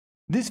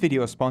This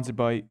video is sponsored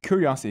by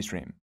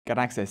CuriosityStream. Get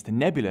access to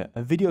Nebula,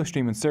 a video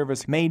streaming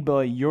service made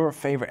by your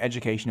favourite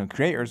educational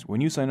creators when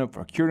you sign up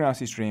for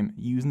CuriosityStream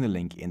using the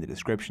link in the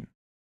description.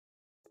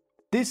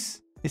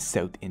 This is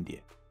South India,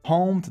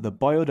 home to the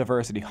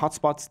biodiversity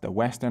hotspots, the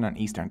Western and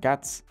Eastern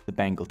Ghats, the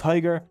Bengal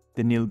tiger,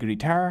 the Nilgiri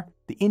tar,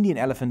 the Indian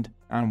elephant,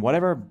 and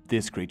whatever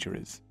this creature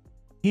is.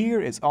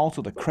 Here is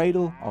also the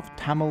cradle of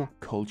Tamil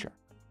culture.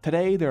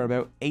 Today there are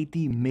about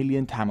 80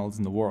 million Tamils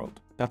in the world.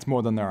 That's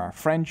more than there are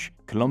French,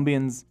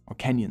 Colombians, or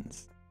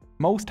Kenyans.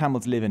 Most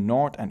Tamils live in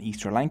North and East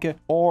Sri Lanka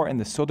or in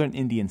the southern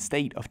Indian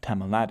state of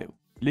Tamil Nadu,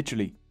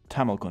 literally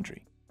Tamil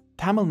country.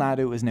 Tamil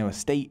Nadu is now a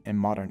state in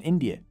modern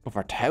India, but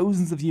for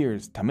thousands of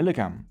years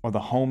Tamilakam, or the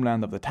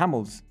homeland of the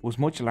Tamils, was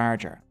much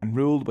larger and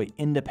ruled by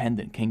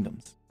independent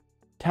kingdoms.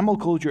 Tamil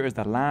culture is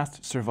the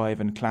last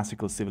surviving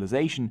classical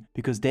civilization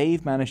because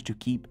they've managed to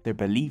keep their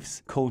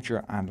beliefs,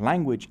 culture and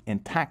language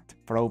intact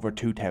for over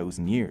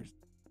 2000 years.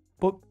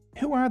 But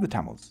who are the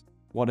Tamils?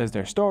 What is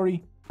their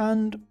story?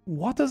 And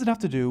what does it have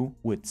to do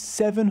with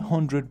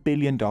 $700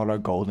 billion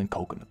golden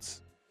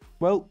coconuts?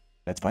 Well,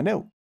 let's find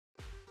out.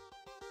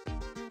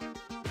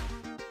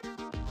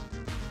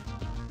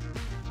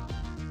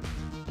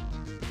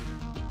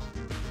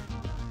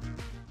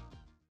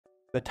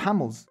 The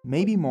Tamils,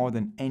 maybe more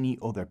than any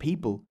other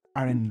people,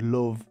 are in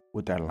love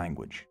with their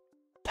language.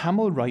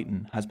 Tamil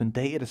writing has been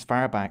dated as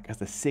far back as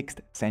the 6th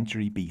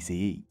century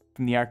BCE,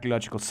 from the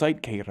archaeological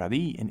site Keay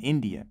in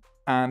India,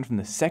 and from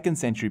the 2nd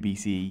century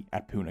BCE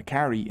at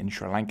Punakari in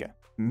Sri Lanka,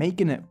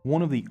 making it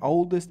one of the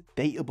oldest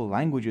datable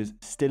languages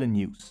still in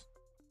use.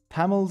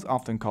 Tamils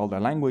often call their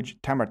language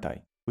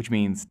Tharmathurai, which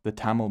means the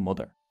Tamil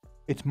mother.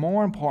 It's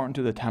more important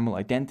to the Tamil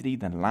identity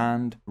than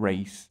land,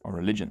 race, or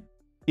religion.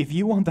 If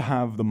you want to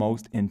have the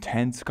most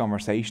intense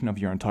conversation of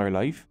your entire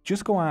life,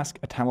 just go ask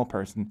a Tamil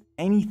person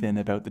anything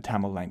about the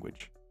Tamil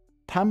language.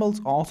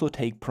 Tamils also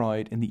take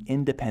pride in the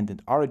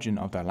independent origin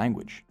of their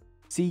language.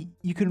 See,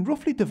 you can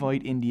roughly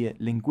divide India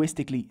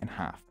linguistically in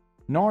half.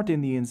 North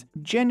Indians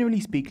generally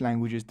speak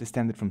languages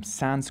descended from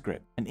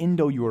Sanskrit, an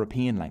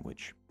Indo-European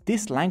language.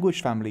 This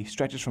language family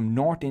stretches from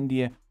North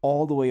India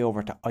all the way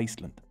over to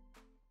Iceland.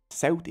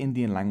 South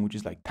Indian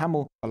languages like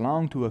Tamil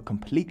belong to a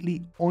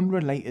completely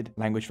unrelated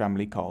language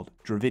family called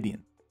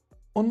Dravidian.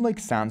 Unlike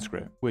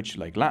Sanskrit, which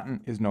like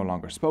Latin is no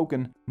longer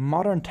spoken,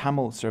 modern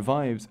Tamil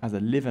survives as a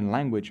living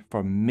language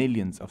for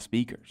millions of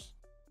speakers.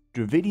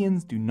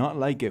 Dravidians do not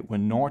like it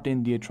when North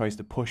India tries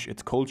to push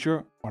its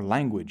culture or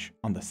language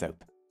on the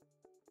south.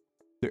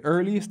 The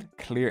earliest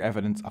clear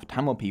evidence of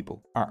Tamil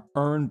people are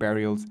urn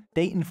burials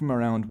dating from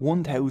around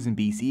 1000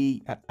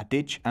 BCE at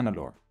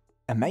Adichanallur.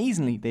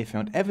 Amazingly, they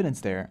found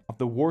evidence there of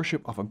the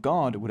worship of a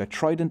god with a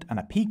trident and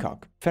a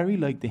peacock, very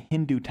like the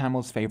Hindu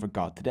Tamils' favourite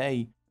god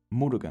today,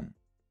 Murugan.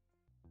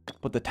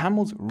 But the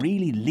Tamils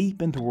really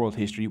leap into world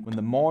history when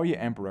the Maurya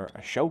Emperor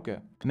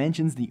Ashoka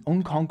mentions the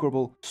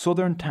unconquerable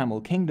southern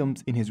Tamil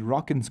kingdoms in his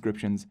rock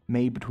inscriptions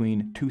made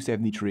between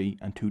 273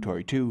 and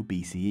 232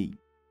 BCE.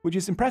 Which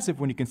is impressive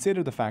when you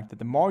consider the fact that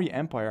the Maurya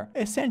Empire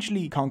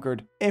essentially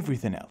conquered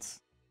everything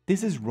else.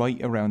 This is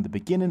right around the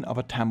beginning of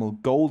a Tamil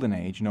golden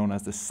age known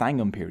as the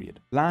Sangam period,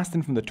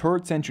 lasting from the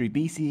 3rd century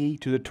BCE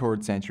to the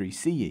 3rd century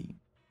CE.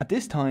 At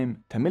this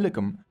time,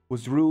 Tamilakam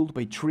was ruled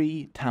by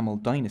 3 Tamil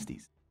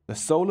dynasties, the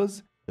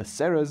Solas, the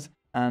Seras,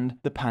 and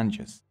the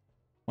Pandyas.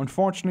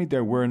 Unfortunately,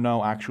 there were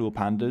no actual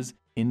pandas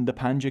in the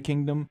Pandya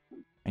kingdom.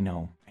 I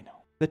know.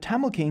 The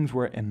Tamil kings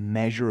were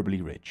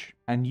immeasurably rich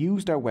and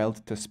used their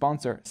wealth to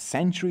sponsor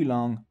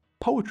century-long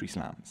poetry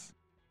slams,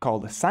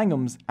 called the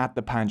Sangams at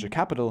the Pandya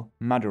capital,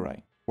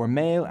 Madurai, where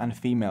male and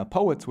female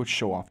poets would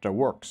show off their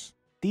works.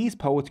 These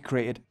poets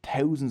created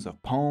thousands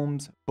of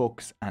poems,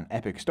 books, and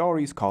epic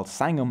stories called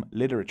Sangam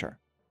literature.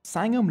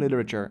 Sangam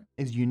literature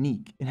is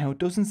unique in how it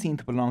doesn't seem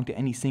to belong to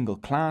any single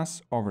class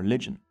or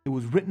religion. It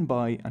was written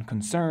by and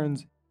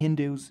concerns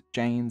Hindus,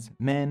 Jains,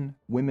 men,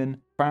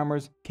 women,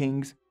 farmers,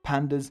 kings,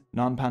 pandas,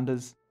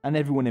 non-pandas, and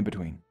everyone in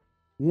between.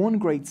 One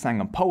great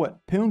Sangam poet,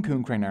 Poon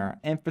Kunkrenar,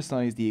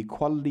 emphasized the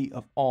equality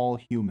of all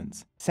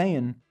humans,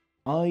 saying,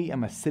 "I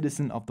am a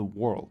citizen of the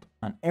world,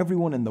 and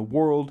everyone in the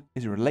world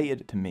is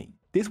related to me."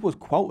 This was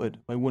quoted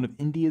by one of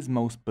India's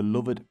most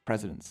beloved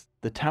presidents,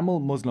 the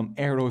Tamil Muslim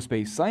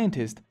aerospace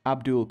scientist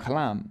Abdul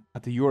Kalam,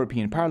 at the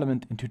European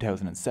Parliament in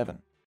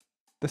 2007.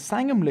 The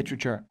Sangam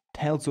literature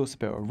tells us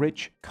about a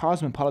rich,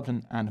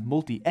 cosmopolitan and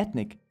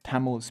multi-ethnic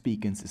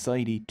Tamil-speaking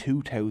society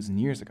 2000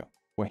 years ago,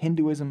 where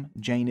Hinduism,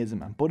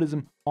 Jainism and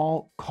Buddhism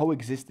all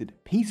coexisted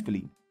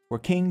peacefully, where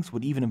kings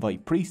would even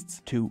invite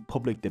priests to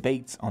public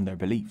debates on their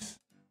beliefs.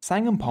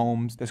 Sangam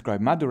poems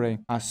describe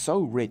Madurai as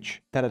so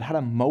rich that it had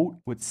a moat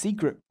with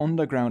secret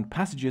underground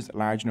passages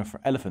large enough for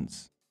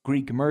elephants.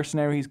 Greek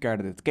mercenaries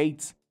guarded its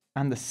gates,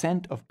 and the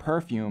scent of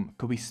perfume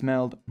could be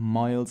smelled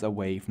miles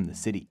away from the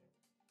city,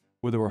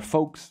 where there were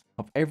folks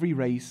of every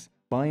race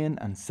buying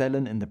and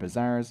selling in the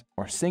bazaars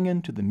or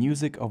singing to the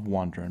music of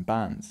wandering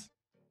bands.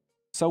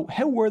 So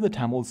how were the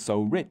Tamils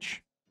so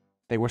rich?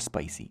 They were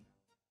spicy.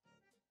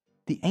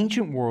 The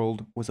ancient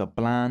world was a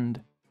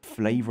bland,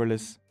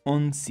 flavourless,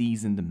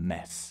 unseasoned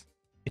mess.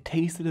 It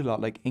tasted a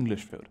lot like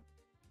English food.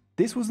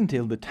 This was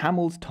until the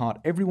Tamils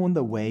taught everyone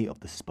the way of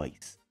the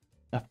spice.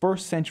 A 1st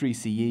century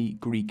CE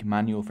Greek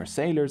manual for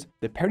sailors,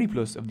 the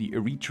Periplus of the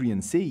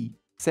Erythraean Sea,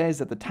 says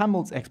that the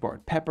Tamils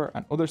exported pepper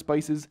and other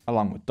spices,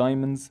 along with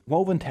diamonds,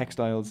 woven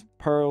textiles,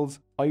 pearls,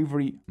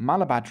 ivory,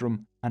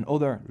 malabadrum, and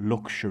other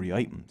luxury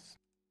items.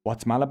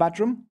 What's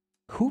malabadrum?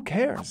 Who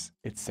cares?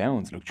 It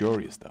sounds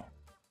luxurious though.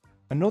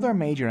 Another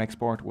major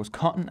export was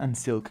cotton and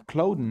silk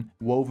clothing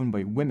woven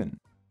by women.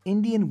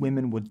 Indian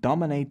women would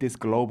dominate this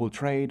global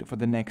trade for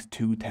the next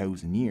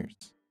 2,000 years.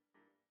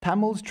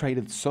 Tamils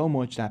traded so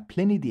much that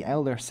Pliny the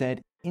Elder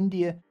said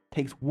India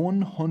takes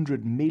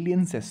 100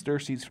 million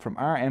sesterces from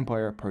our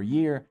empire per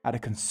year at a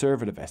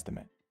conservative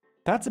estimate.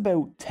 That's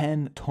about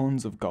 10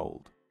 tons of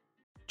gold.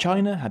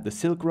 China had the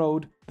Silk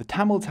Road, the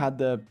Tamils had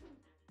the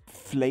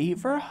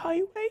Flavor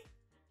Highway?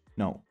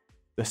 No,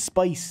 the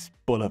Spice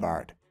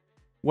Boulevard.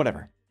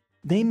 Whatever.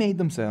 They made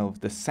themselves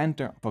the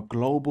centre of a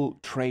global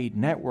trade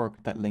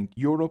network that linked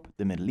Europe,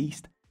 the Middle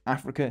East,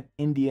 Africa,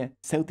 India,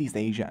 Southeast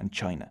Asia and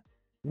China.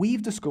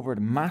 We've discovered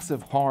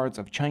massive hoards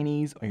of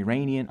Chinese,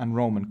 Iranian and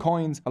Roman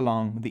coins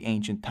along the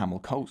ancient Tamil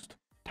coast.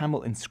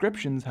 Tamil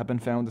inscriptions have been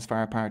found as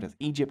far apart as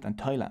Egypt and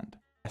Thailand.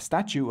 A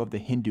statue of the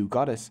Hindu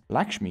goddess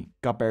Lakshmi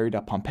got buried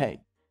at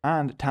Pompeii,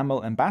 and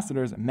Tamil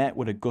ambassadors met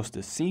with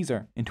Augustus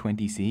Caesar in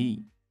 20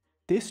 CE.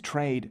 This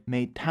trade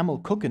made Tamil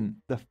cooking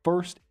the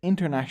first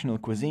international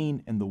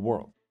cuisine in the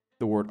world.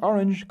 The word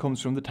orange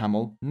comes from the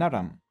Tamil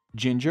naram,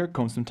 ginger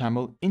comes from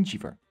Tamil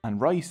inchivar, and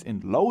rice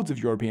in loads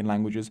of European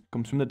languages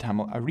comes from the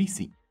Tamil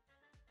arisi.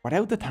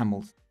 Without the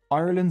Tamils,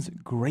 Ireland's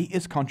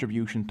greatest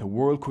contribution to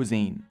world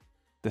cuisine,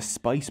 the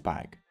spice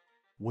bag,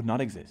 would not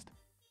exist.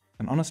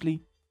 And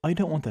honestly, I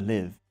don't want to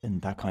live in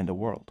that kind of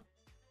world.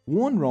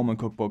 One Roman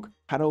cookbook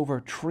had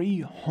over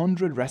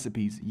 300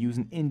 recipes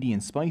using Indian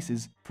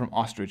spices, from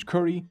ostrich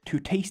curry to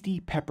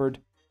tasty peppered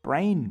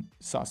brain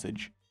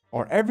sausage,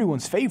 or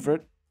everyone's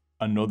favourite,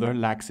 another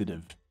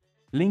laxative.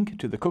 Link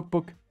to the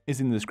cookbook is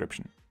in the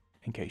description,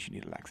 in case you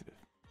need a laxative.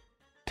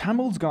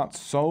 Tamils got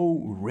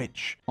so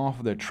rich off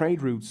of their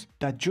trade routes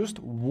that just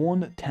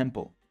one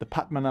temple, the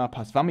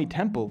Padmanabhaswamy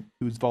temple,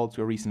 whose vaults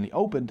were recently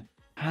opened,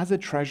 has a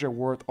treasure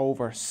worth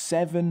over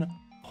 $700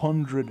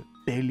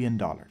 billion.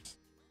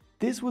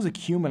 This was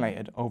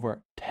accumulated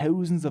over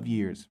thousands of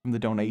years from the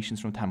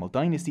donations from Tamil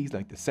dynasties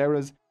like the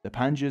Seras, the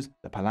Pandyas,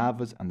 the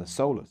Pallavas and the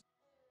Solas.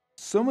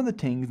 Some of the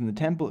things in the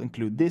temple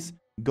include this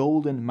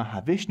golden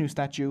Mahavishnu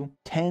statue,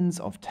 tens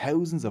of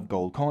thousands of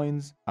gold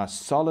coins, a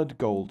solid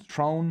gold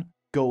throne,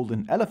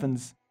 golden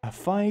elephants, a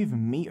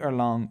 5-meter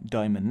long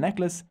diamond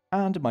necklace,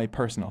 and my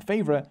personal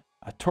favourite,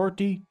 a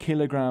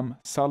 30-kilogram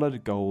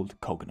solid gold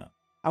coconut.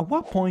 At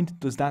what point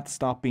does that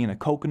stop being a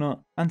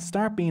coconut and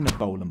start being a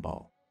bowling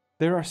ball?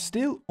 There are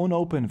still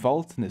unopened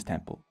vaults in this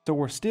temple, so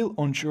we're still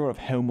unsure of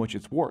how much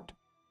it's worth.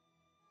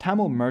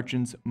 Tamil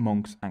merchants,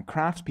 monks and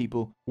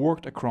craftspeople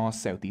worked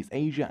across Southeast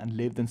Asia and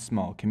lived in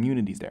small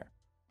communities there.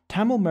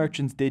 Tamil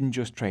merchants didn't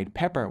just trade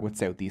pepper with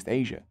Southeast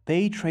Asia,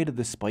 they traded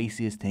the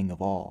spiciest thing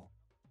of all: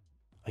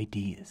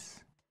 ideas.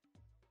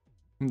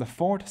 From the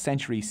 4th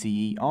century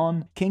CE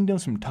on,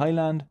 kingdoms from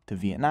Thailand to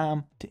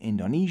Vietnam to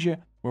Indonesia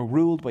were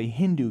ruled by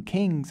Hindu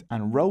kings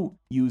and wrote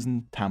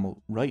using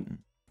Tamil writing.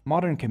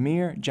 Modern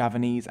Khmer,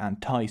 Javanese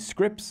and Thai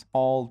scripts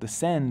all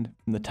descend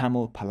from the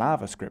Tamil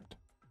Pallava script.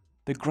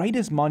 The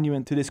greatest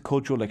monument to this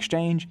cultural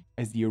exchange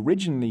is the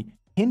originally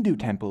Hindu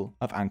temple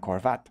of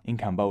Angkor Wat in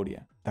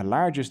Cambodia, the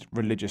largest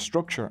religious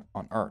structure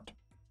on earth.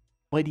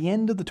 By the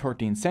end of the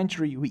 13th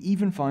century, we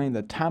even find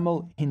the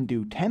Tamil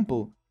Hindu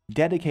temple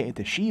dedicated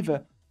to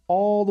Shiva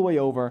all the way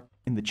over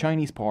in the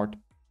Chinese port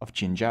of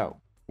Qinzhou,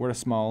 where a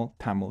small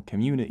Tamil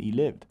community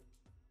lived.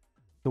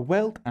 The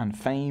wealth and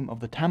fame of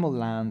the Tamil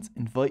lands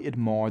invited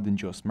more than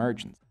just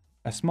merchants.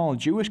 A small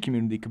Jewish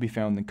community could be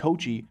found in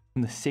Kochi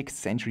from the 6th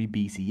century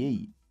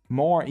BCE.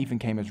 More even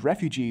came as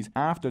refugees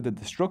after the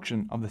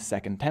destruction of the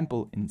Second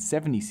Temple in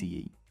 70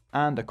 CE.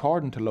 And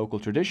according to local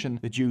tradition,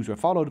 the Jews were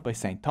followed by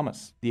St.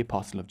 Thomas, the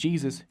apostle of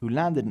Jesus, who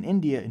landed in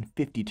India in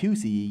 52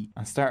 CE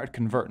and started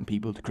converting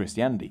people to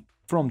Christianity.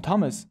 From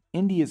Thomas,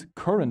 India's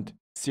current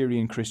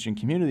Syrian Christian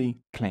community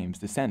claims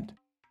descent.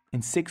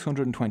 In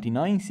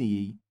 629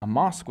 CE, a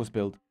mosque was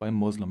built by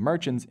Muslim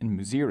merchants in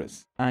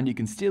Muziris, and you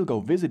can still go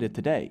visit it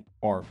today,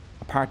 or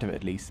a part of it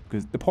at least,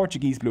 because the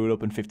Portuguese blew it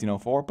up in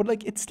 1504, but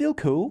it's still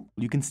cool.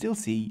 You can still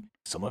see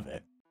some of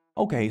it.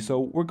 Okay, so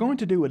we're going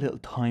to do a little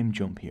time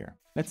jump here.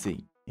 Let's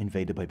see.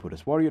 Invaded by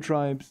Buddhist warrior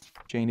tribes,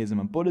 Jainism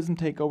and Buddhism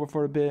take over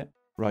for a bit,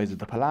 rise of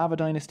the Pallava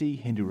dynasty,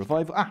 Hindu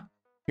revival.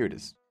 Here it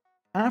is.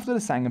 After the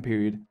Sangam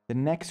period, the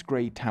next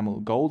great Tamil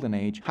golden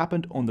age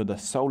happened under the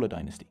Sola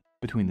dynasty,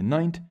 between the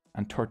 9th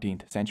and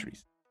 13th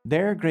centuries.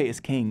 Their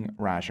greatest king,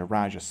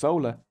 Raja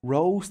Sola,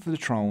 rose to the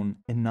throne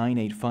in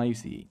 985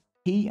 CE.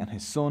 He and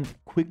his son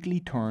quickly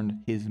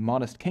turned his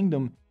modest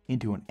kingdom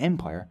into an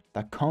empire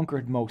that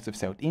conquered most of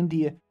South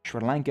India,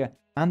 Sri Lanka,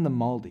 and the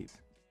Maldives.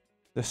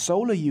 The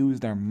Sola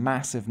used their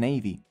massive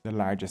navy, the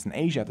largest in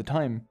Asia at the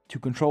time, to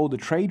control the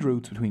trade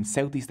routes between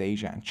Southeast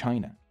Asia and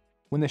China.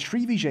 When the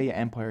Srivijaya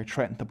Empire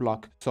threatened to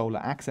block Sola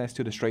access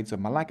to the Straits of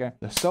Malacca,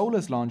 the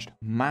Solas launched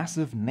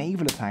massive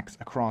naval attacks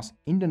across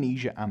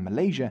Indonesia and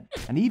Malaysia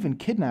and even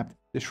kidnapped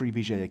the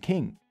Srivijaya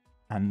king.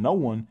 And no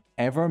one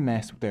ever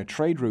messed with their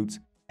trade routes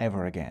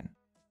ever again.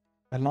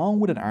 Along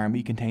with an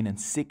army containing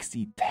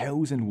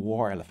 60,000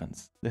 war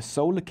elephants, the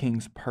Sola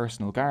king's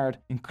personal guard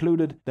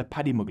included the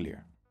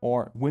Padimuglir,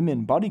 or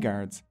women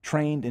bodyguards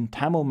trained in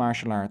Tamil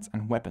martial arts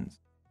and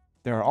weapons.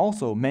 There are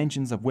also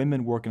mentions of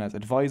women working as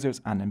advisors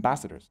and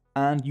ambassadors,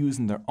 and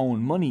using their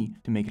own money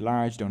to make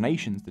large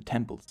donations to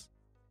temples.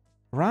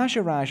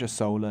 Rajaraja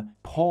Sola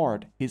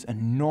poured his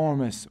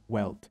enormous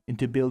wealth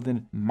into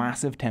building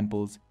massive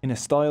temples in a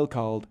style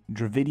called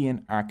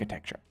Dravidian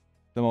architecture,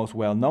 the most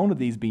well known of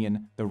these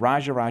being the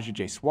Rajaraja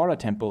Jeswara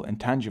temple in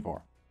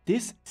Tanjavur.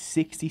 This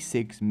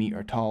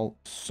 66-meter tall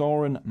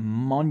soaring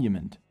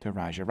monument to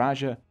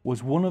Rajaraja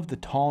was one of the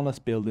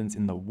tallest buildings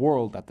in the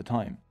world at the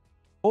time.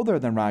 Other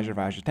than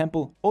Rajaraja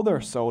temple, other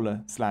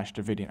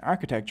Sola/Dravidian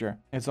architecture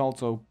is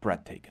also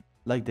breathtaking,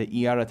 like the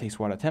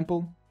Iarateswara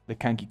temple, the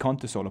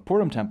Kankikonta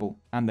Solapuram temple,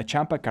 and the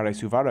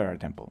Champakaresuvarara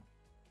temple.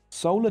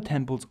 Sola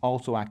temples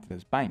also acted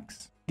as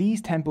banks. These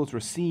temples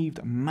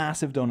received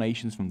massive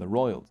donations from the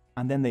royals,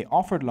 and then they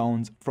offered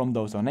loans from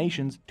those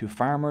donations to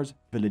farmers,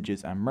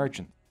 villages, and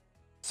merchants.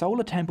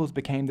 Sola temples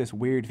became this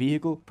weird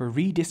vehicle for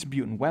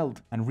redistributing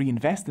wealth and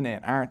reinvesting it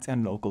in arts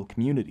and local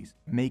communities,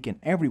 making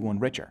everyone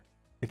richer.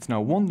 It's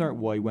no wonder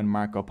why when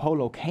Marco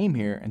Polo came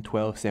here in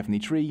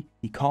 1273,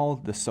 he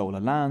called the Sola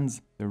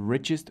lands the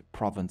richest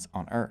province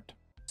on earth.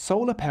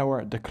 Sola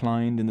power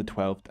declined in the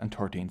 12th and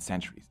 13th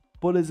centuries.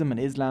 Buddhism and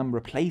Islam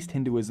replaced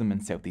Hinduism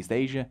in Southeast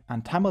Asia,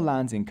 and Tamil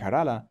lands in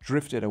Kerala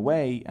drifted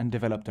away and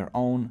developed their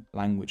own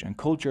language and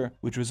culture,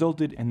 which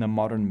resulted in the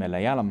modern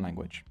Malayalam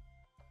language.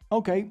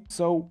 Okay,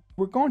 so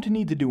we're going to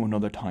need to do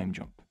another time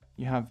jump.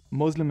 You have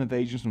Muslim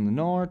invasions from the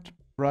north,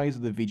 rise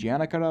of the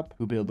Vijayanagara,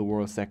 who built the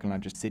world's second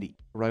largest city,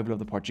 arrival of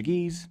the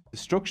Portuguese,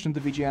 destruction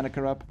of the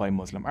Vijayanagara by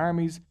Muslim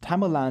armies,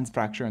 Tamil lands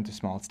fracture into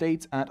small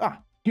states, and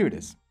here it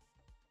is.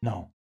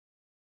 No,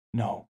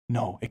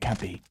 it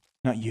can't be.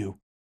 Not you.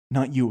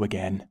 Not you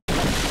again.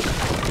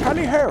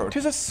 Tally ho,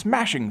 'tis a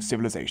smashing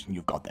civilization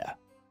you've got there.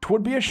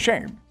 'Twould be a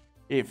shame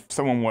if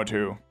someone were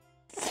to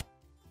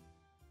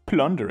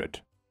plunder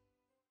it.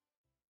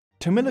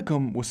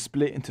 Tamilakam was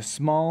split into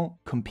small,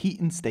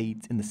 competing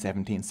states in the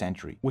 17th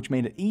century, which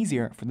made it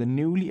easier for the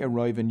newly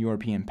arriving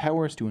European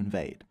powers to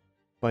invade.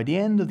 By the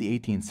end of the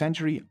 18th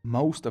century,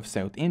 most of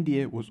South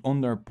India was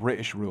under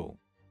British rule.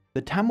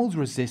 The Tamils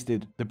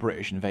resisted the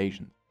British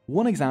invasion.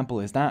 One example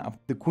is that of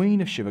the Queen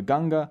of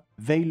Shivaganga,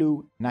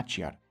 Velu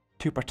Nachiyar.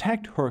 To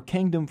protect her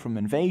kingdom from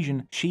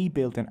invasion, she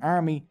built an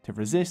army to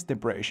resist the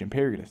British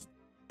imperialists.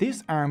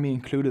 This army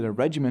included a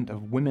regiment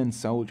of women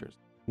soldiers.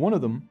 One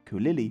of them,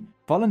 Kulili,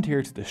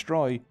 volunteered to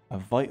destroy a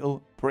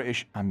vital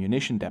British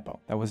ammunition depot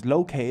that was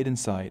located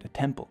inside a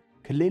temple.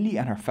 Kulili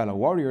and her fellow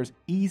warriors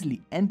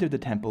easily entered the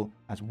temple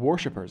as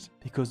worshippers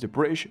because the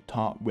British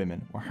thought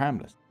women were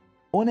harmless.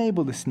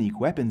 Unable to sneak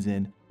weapons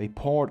in, they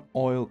poured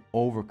oil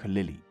over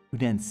Kulili, who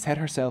then set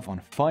herself on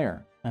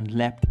fire and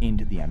leapt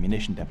into the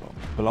ammunition depot,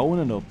 blowing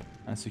it up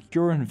and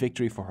securing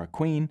victory for her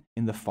queen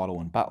in the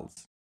following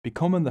battles,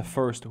 becoming the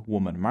first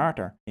woman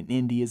martyr in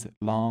India's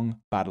long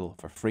battle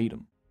for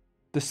freedom.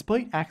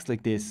 Despite acts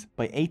like this,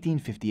 by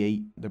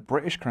 1858, the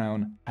British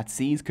Crown had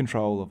seized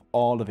control of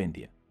all of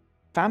India.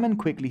 Famine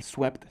quickly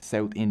swept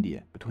South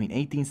India between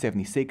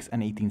 1876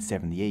 and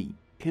 1878,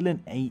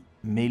 killing 8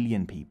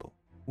 million people.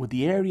 With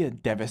the area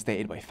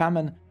devastated by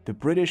famine, the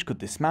British could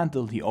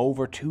dismantle the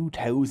over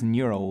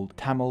 2,000-year-old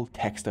Tamil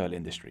textile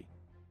industry.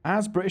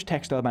 As British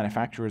textile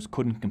manufacturers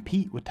couldn't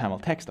compete with Tamil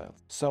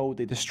textiles, so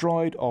they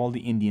destroyed all the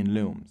Indian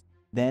looms.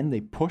 Then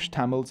they pushed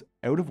Tamils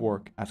out of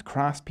work as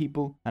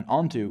craftspeople and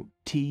onto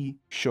tea,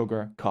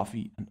 sugar,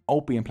 coffee, and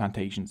opium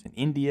plantations in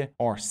India,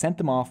 or sent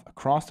them off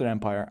across their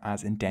empire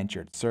as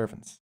indentured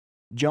servants.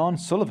 John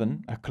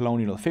Sullivan, a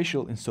colonial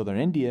official in southern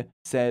India,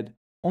 said,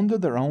 under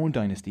their own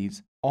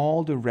dynasties,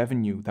 all the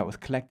revenue that was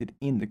collected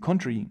in the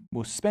country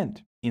was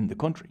spent in the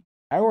country.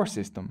 Our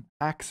system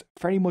acts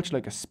very much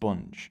like a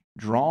sponge,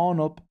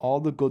 drawing up all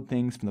the good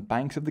things from the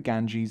banks of the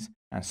Ganges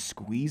and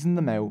squeezing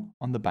them out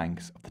on the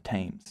banks of the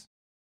Thames.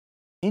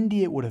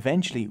 India would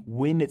eventually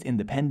win its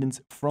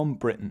independence from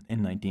Britain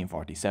in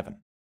 1947.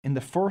 In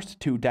the first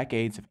 2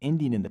 decades of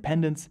Indian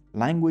independence,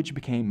 language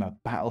became a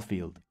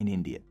battlefield in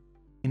India.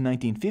 In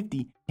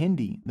 1950,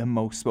 Hindi, the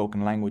most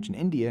spoken language in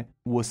India,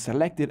 was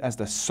selected as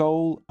the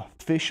sole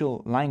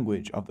official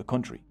language of the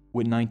country,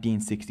 with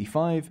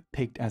 1965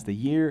 picked as the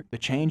year the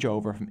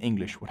changeover from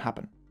English would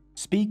happen.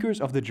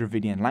 Speakers of the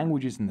Dravidian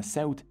languages in the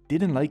south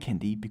didn't like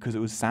Hindi because it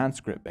was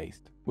Sanskrit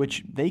based,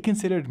 which they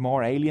considered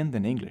more alien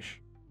than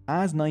English.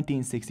 As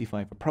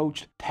 1965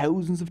 approached,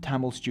 thousands of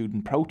Tamil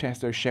student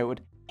protesters shouted,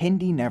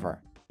 "Hindi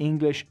never,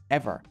 English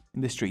ever,"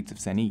 in the streets of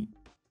Senni.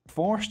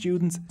 4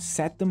 students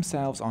set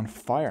themselves on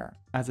fire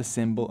as a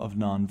symbol of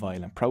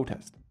non-violent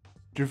protest.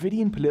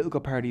 Dravidian political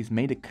parties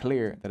made it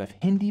clear that if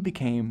Hindi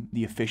became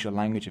the official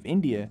language of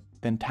India,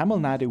 then Tamil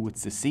Nadu would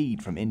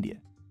secede from India.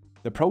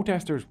 The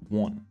protesters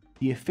won.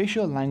 the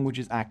Official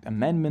Languages Act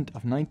Amendment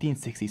of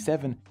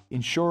 1967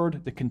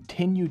 ensured the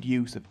continued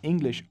use of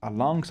English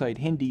alongside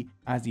Hindi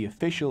as the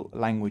official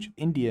language of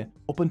India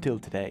up until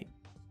today.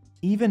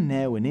 Even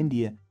now in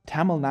India,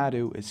 Tamil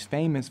Nadu is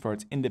famous for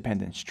its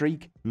independent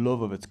streak,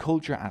 love of its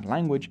culture and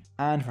language,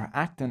 and for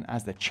acting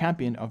as the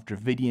champion of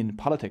Dravidian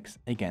politics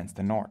against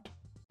the north.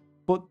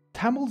 But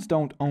Tamils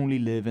don't only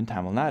live in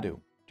Tamil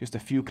Nadu. Just a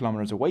few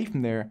kilometers away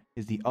from there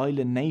is the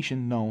island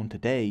nation known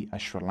today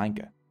as Sri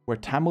Lanka, where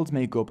Tamils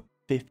make up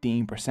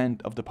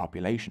 15% of the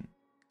population.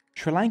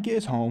 Sri Lanka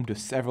is home to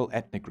several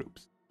ethnic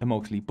groups. The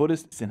mostly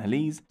Buddhist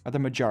Sinhalese are the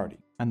majority,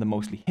 and the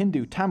mostly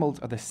Hindu Tamils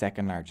are the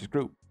second largest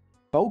group.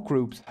 Both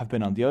groups have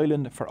been on the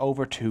island for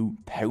over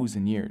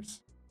 2,000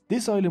 years.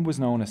 This island was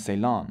known as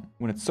Ceylon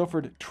when it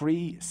suffered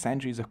 3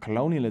 centuries of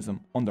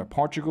colonialism under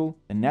Portugal,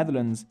 the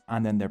Netherlands,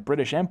 and then the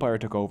British Empire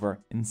took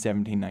over in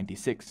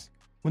 1796.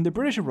 When the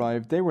British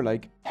arrived, they were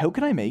like, how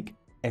can I make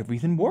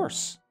everything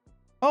worse?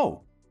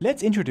 Oh,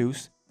 let's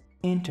introduce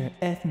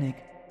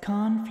inter-ethnic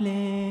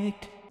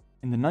conflict.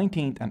 In the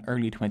 19th and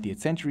early 20th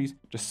centuries,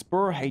 to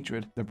spur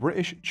hatred, the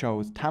British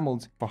chose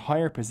Tamils for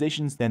higher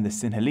positions than the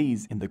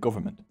Sinhalese in the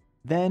government.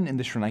 Then, in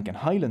the Sri Lankan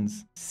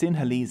highlands,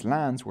 Sinhalese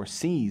lands were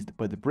seized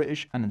by the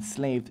British and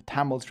enslaved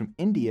Tamils from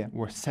India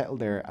were settled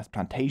there as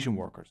plantation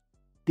workers.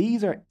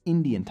 These are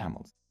Indian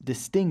Tamils,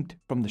 distinct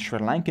from the Sri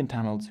Lankan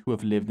Tamils who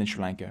have lived in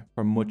Sri Lanka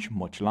for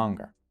much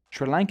longer.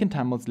 Sri Lankan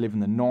Tamils live in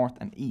the north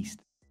and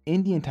east,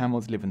 Indian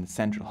Tamils live in the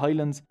central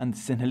highlands, and the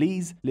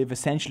Sinhalese live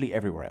essentially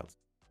everywhere else.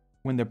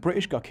 When the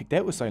British got kicked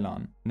out of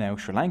Ceylon, now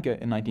Sri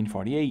Lanka, in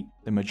 1948,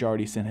 the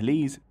majority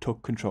Sinhalese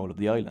took control of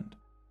the island.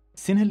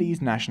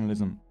 Sinhalese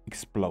nationalism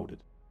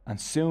exploded, and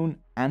soon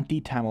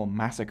anti-Tamil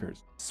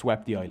massacres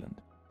swept the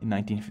island in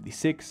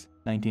 1956,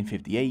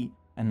 1958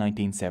 and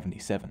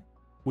 1977,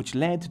 which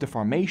led to the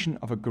formation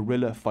of a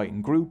guerrilla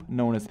fighting group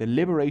known as the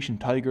Liberation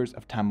Tigers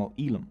of Tamil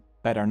Eelam,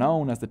 better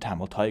known as the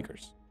Tamil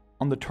Tigers.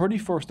 On the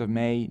 31st of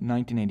May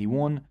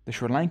 1981, the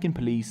Sri Lankan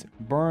police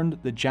burned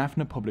the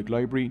Jaffna Public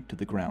Library to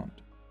the ground,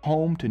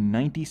 home to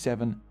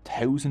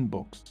 97,000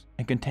 books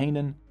and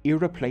containing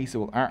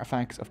irreplaceable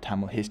artifacts of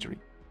Tamil history.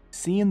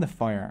 Seeing the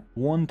fire,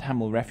 one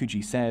Tamil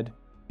refugee said,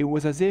 "It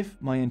was as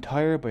if my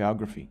entire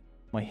biography,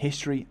 my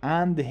history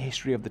and the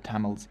history of the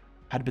Tamils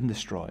had been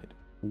destroyed,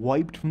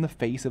 wiped from the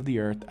face of the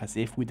earth as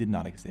if we did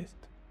not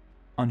exist."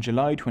 On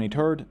July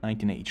 23,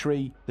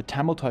 1983, the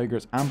Tamil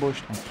Tigers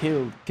ambushed and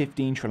killed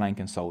 15 Sri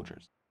Lankan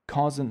soldiers,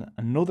 causing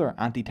another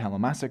anti-Tamil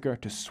massacre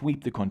to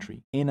sweep the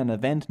country in an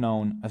event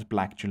known as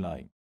Black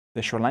July.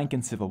 The Sri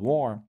Lankan Civil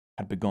War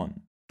had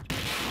begun.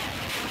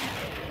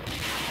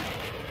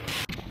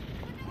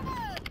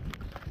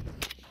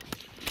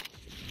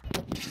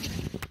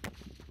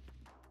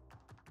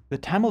 The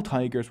Tamil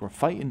Tigers were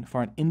fighting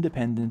for an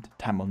independent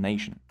Tamil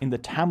nation in the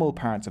Tamil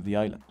parts of the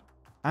island.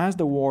 As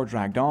the war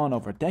dragged on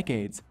over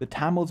decades, the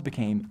Tamils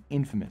became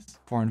infamous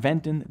for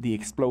inventing the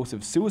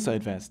explosive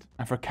suicide vest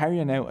and for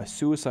carrying out a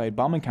suicide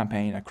bombing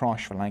campaign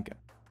across Sri Lanka.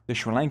 The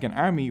Sri Lankan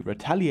army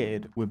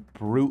retaliated with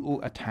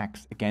brutal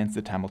attacks against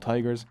the Tamil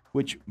Tigers,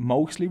 which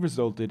mostly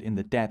resulted in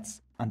the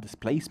deaths and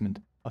displacement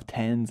of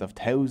tens of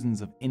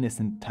thousands of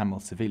innocent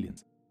Tamil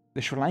civilians.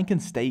 The Sri Lankan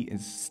state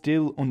is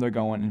still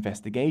undergoing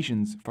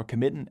investigations for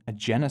committing a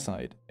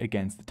genocide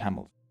against the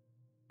Tamils.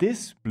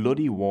 This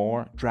bloody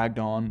war dragged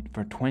on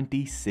for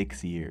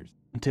 26 years,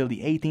 until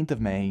the 18th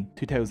of May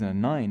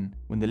 2009,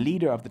 when the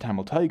leader of the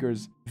Tamil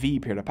Tigers, V.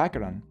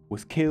 Pirapakaran,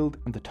 was killed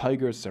and the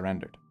Tigers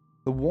surrendered.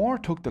 The war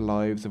took the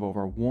lives of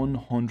over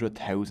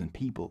 100,000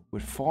 people,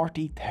 with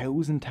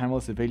 40,000 Tamil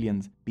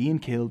civilians being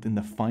killed in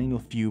the final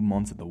few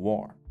months of the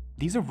war.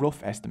 These are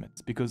rough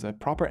estimates because a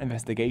proper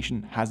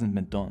investigation hasn't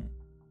been done.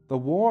 The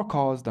war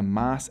caused a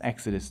mass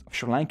exodus of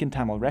Sri Lankan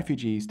Tamil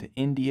refugees to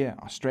India,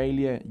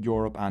 Australia,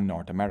 Europe and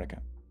North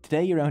America.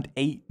 Today around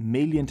 8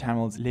 million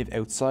Tamils live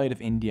outside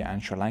of India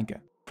and Sri Lanka.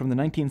 From the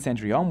 19th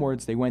century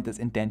onwards, they went as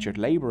indentured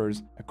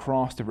labourers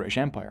across the British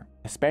Empire,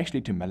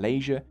 especially to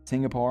Malaysia,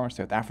 Singapore,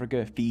 South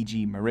Africa,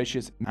 Fiji,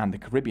 Mauritius and the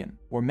Caribbean,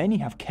 where many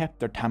have kept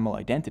their Tamil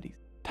identities.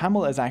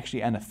 Tamil is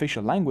actually an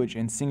official language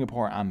in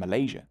Singapore and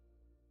Malaysia.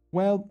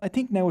 Well, I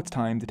think now it's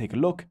time to take a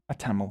look at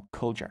Tamil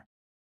culture.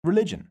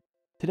 Religion.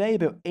 Today,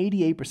 about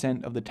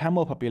 88% of the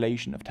Tamil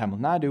population of Tamil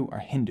Nadu are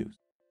Hindus,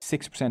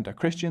 6% are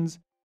Christians,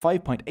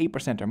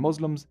 5.8% are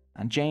Muslims,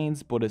 and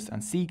Jains, Buddhists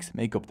and Sikhs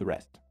make up the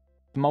rest.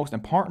 The most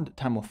important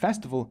Tamil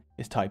festival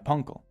is Thai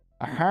Pongal,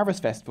 a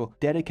harvest festival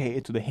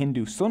dedicated to the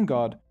Hindu sun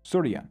god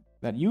Surya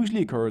that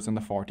usually occurs on the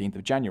 14th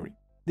of January.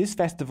 This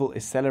festival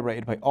is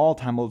celebrated by all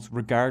Tamils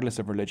regardless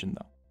of religion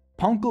though.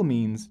 Pongal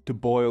means to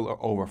boil or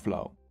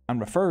overflow, and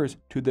refers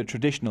to the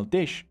traditional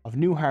dish of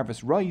new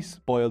harvest rice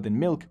boiled in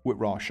milk with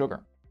raw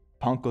sugar.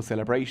 Pongal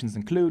celebrations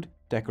include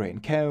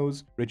decorating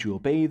cows, ritual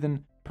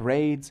bathing,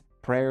 parades,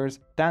 prayers,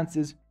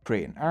 dances,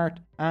 creating art,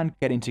 and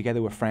getting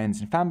together with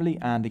friends and family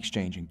and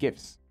exchanging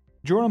gifts.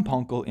 During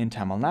Pongal in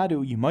Tamil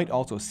Nadu, you might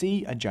also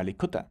see a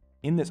Jallikutta.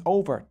 In this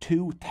over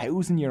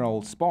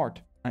 2,000-year-old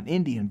sport, an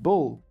Indian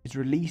bull is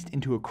released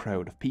into a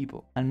crowd of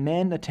people, and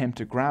men attempt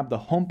to grab the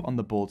hump on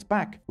the bull's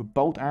back with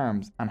both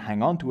arms and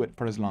hang onto it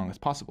for as long as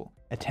possible,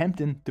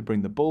 attempting to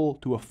bring the bull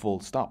to a full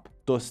stop,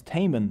 thus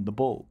taming the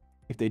bull.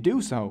 If they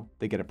do so,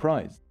 they get a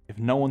prize. If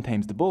no one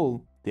tames the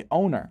bull, the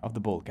owner of the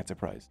bull gets a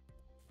prize.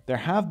 There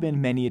have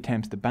been many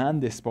attempts to ban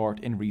this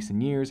sport in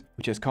recent years,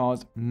 which has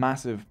caused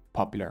massive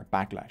popular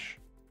backlash.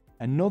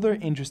 Another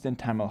interesting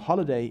Tamil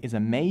holiday is a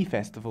May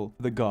festival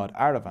for the god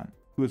Aravan,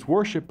 who is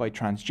worshipped by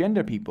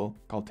transgender people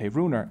called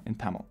Terunar in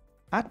Tamil.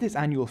 At this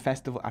annual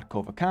festival at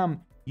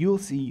Kovakam, you'll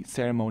see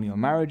ceremonial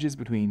marriages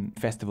between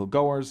festival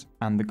goers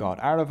and the god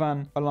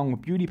Aravan, along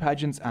with beauty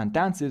pageants and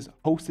dances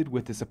hosted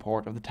with the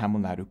support of the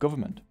Tamil Nadu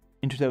government.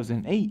 In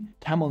 2008,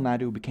 Tamil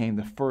Nadu became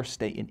the first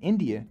state in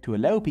India to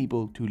allow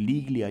people to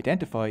legally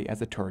identify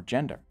as a third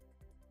gender.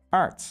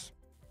 Arts.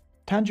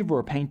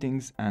 Tanjavur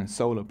paintings and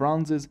Sola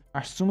bronzes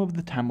are some of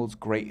the Tamil's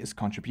greatest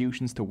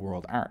contributions to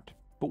world art.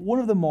 But one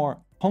of the more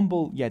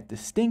humble yet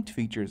distinct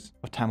features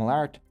of Tamil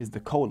art is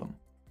the kolam,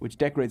 which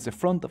decorates the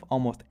front of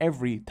almost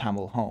every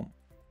Tamil home.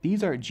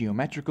 These are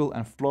geometrical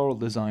and floral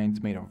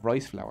designs made of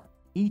rice flour.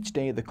 Each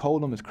day the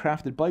kolam is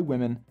crafted by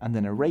women and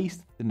then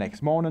erased the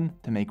next morning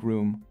to make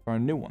room for a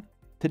new one.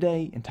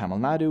 Today in Tamil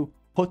Nadu,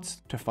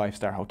 huts to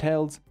 5-star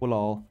hotels will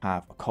all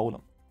have a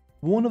kolam.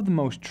 One of the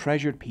most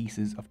treasured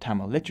pieces of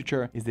Tamil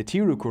literature is the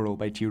Tirukkural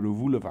by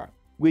Tiruvulluvar,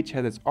 which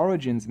has its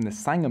origins in the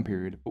Sangam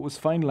period but was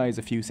finalised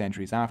a few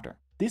centuries after.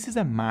 This is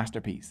a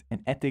masterpiece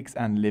in ethics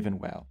and living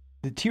well.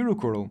 The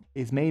Tirukkural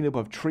is made up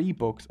of 3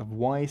 books of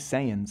wise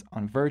sayings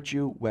on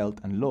virtue, wealth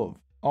and love,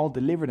 all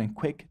delivered in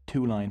quick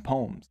 2-line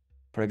poems.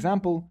 For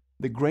example,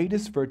 the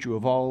greatest virtue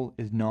of all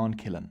is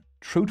non-killing.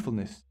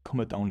 Truthfulness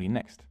cometh only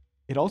next.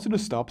 It also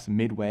just stops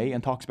midway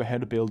and talks about how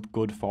to build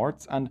good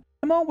forts, and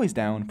I'm always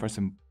down for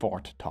some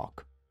fort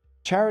talk.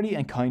 Charity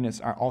and kindness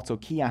are also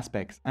key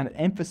aspects, and it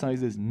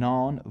emphasises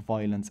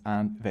non-violence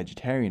and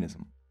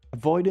vegetarianism.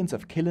 Avoidance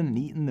of killing and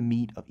eating the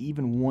meat of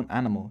even one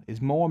animal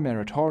is more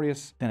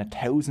meritorious than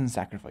 1,000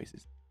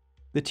 sacrifices.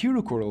 The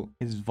Tirukkural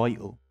is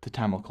vital to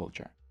Tamil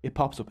culture. It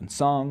pops up in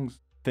songs,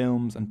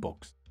 films and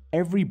books.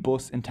 Every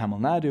bus in Tamil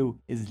Nadu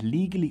is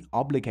legally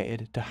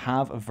obligated to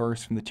have a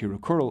verse from the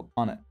Tirukkural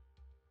on it.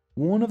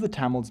 One of the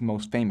Tamil's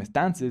most famous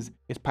dances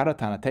is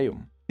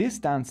Bharatanatyam. This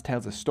dance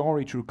tells a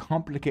story through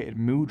complicated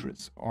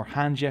mudras or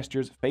hand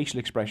gestures, facial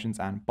expressions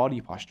and body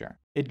posture.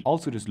 It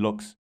also just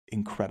looks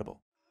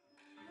incredible.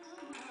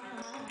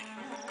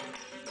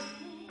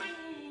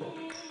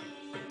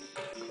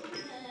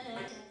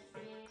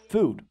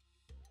 Food.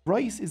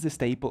 Rice is the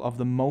staple of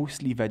the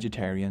mostly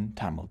vegetarian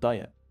Tamil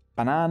diet.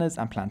 Bananas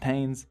and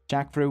plantains,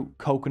 jackfruit,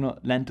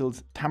 coconut,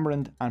 lentils,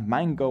 tamarind and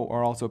mango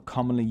are also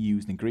commonly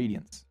used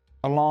ingredients,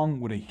 along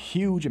with a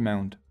huge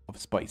amount of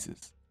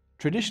spices.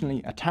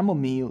 Traditionally, a Tamil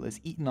meal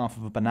is eaten off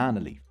of a banana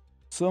leaf.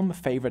 Some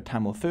favourite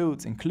Tamil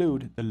foods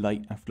include the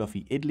light and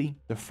fluffy idli,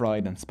 the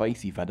fried and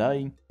spicy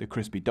vadai, the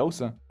crispy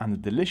dosa, and the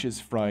delicious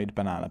fried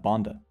banana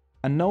bonda.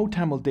 And no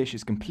Tamil dish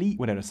is complete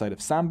without a side of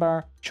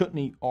sambar,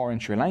 chutney, or in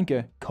Sri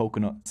Lanka,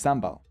 coconut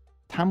sambal.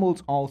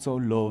 Tamils also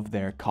love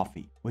their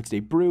coffee, which they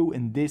brew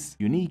in this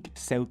unique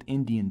South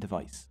Indian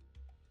device.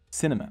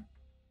 Cinema.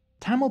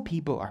 Tamil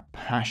people are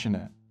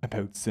passionate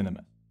about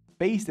cinema.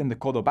 Based in the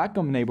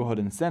Kodobakam neighbourhood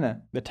in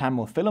Sena, the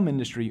Tamil film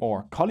industry,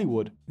 or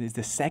Kollywood, is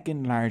the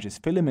second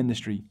largest film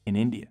industry in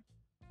India.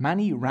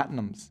 Mani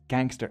Ratnam's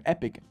gangster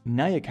epic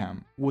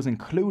Nayakam was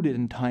included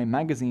in Time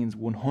magazine's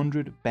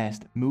 100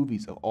 best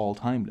movies of all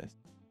time list.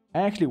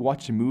 I actually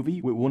watched a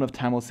movie with one of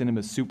Tamil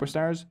cinema's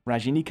superstars,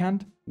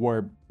 Rajinikanth,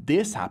 where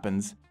this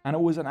happens, and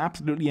it was an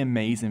absolutely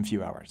amazing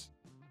few hours.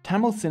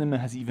 Tamil cinema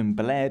has even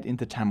bled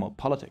into Tamil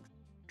politics.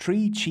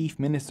 3 chief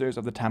ministers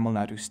of the Tamil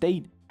Nadu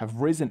state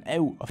have risen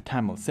out of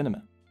Tamil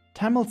cinema.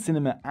 Tamil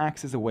cinema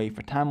acts as a way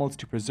for Tamils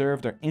to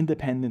preserve their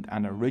independent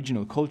and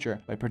original culture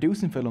by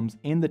producing films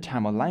in the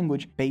Tamil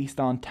language based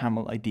on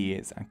Tamil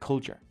ideas and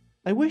culture.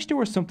 I wish there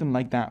was something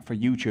like that for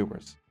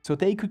YouTubers, so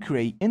they could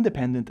create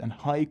independent and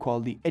high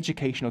quality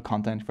educational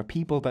content for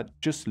people that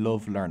just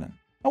love learning.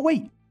 Oh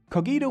wait,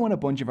 Cogito and a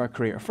bunch of our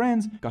creator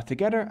friends got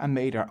together and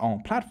made our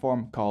own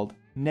platform called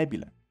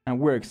Nebula, and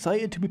we're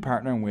excited to be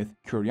partnering with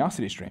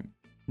CuriosityStream.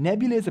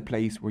 Nebula is a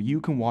place where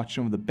you can watch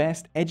some of the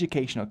best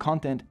educational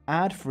content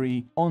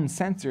ad-free,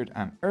 uncensored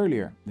and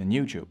earlier than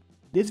YouTube.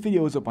 This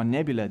video was up on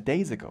Nebula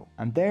days ago,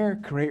 and there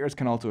creators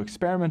can also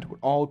experiment with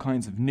all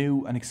kinds of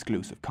new and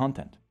exclusive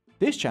content.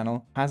 This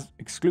channel has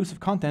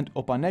exclusive content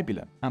up on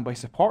Nebula, and by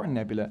supporting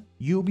Nebula,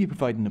 you'll be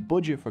providing a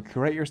budget for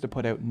creators to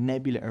put out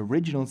Nebula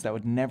originals that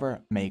would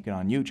never make it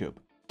on YouTube.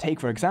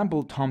 Take for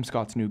example Tom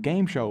Scott's new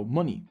game show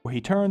Money, where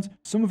he turns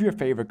some of your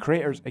favourite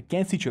creators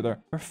against each other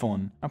for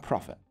fun and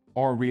profit.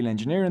 Or Real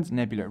Engineering's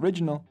Nebula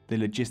original, The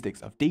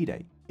Logistics of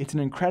D-Day. It's an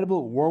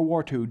incredible World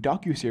War II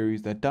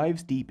docu-series that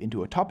dives deep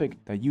into a topic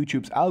that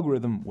YouTube's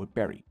algorithm would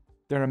bury.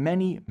 There are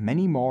many,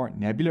 many more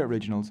Nebula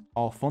originals,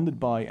 all funded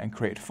by and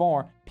created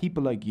for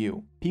people like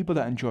you, people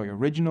that enjoy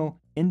original,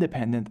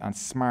 independent and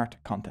smart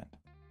content.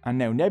 And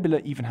now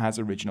Nebula even has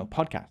original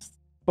podcasts.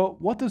 But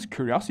what does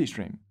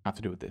CuriosityStream have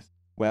to do with this?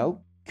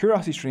 Well,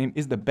 CuriosityStream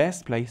is the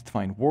best place to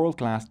find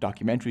world-class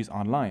documentaries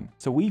online,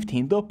 so we've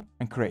teamed up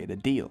and created a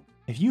deal.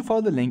 If you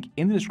follow the link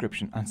in the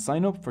description and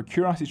sign up for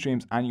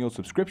CuriosityStream's annual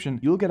subscription,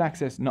 you'll get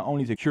access not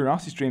only to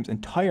CuriosityStream's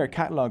entire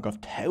catalogue of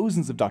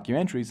thousands of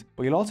documentaries,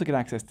 but you'll also get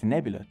access to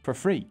Nebula for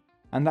free.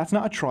 And that's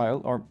not a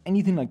trial or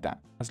anything like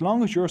that. As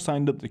long as you're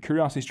signed up to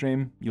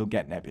CuriosityStream, you'll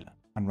get Nebula.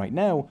 And right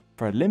now,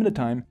 for a limited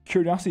time,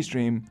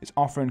 CuriosityStream is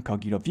offering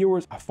Cogito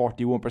viewers a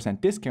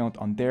 41% discount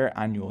on their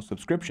annual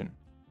subscription.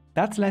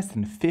 That's less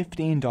than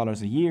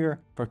 $15 a year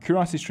for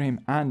CuriosityStream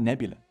and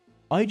Nebula.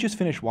 I just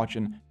finished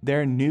watching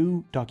their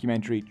new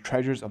documentary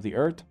Treasures of the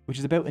Earth, which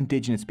is about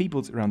indigenous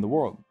peoples around the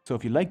world. So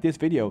if you like this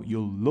video,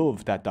 you'll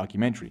love that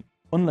documentary.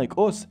 Unlike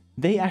us,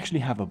 they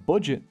actually have a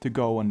budget to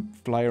go and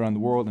fly around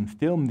the world and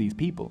film these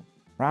people,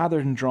 rather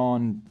than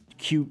drawing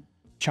cute,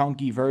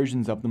 chonky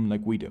versions of them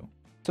like we do.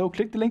 So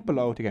click the link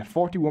below to get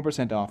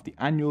 41% off the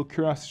annual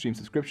CuriosityStream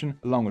subscription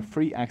along with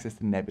free access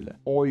to Nebula,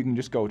 or you can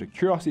just go to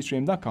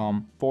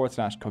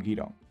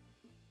curiositystream.com/cogito.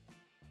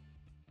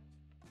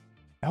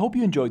 I hope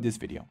you enjoyed this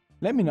video.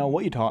 Let me know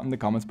what you thought in the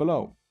comments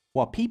below.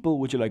 What people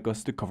would you like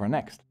us to cover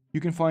next?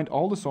 You can find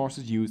all the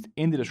sources used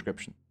in the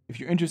description. If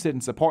you're interested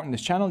in supporting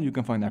this channel, you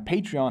can find our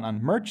Patreon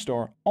and merch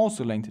store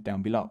also linked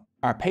down below.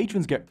 Our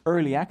patrons get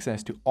early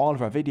access to all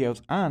of our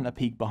videos and a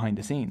peek behind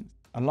the scenes,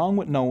 along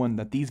with knowing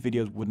that these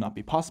videos would not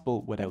be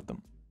possible without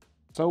them.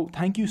 So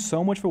thank you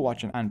so much for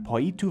watching and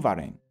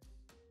cogitoedu.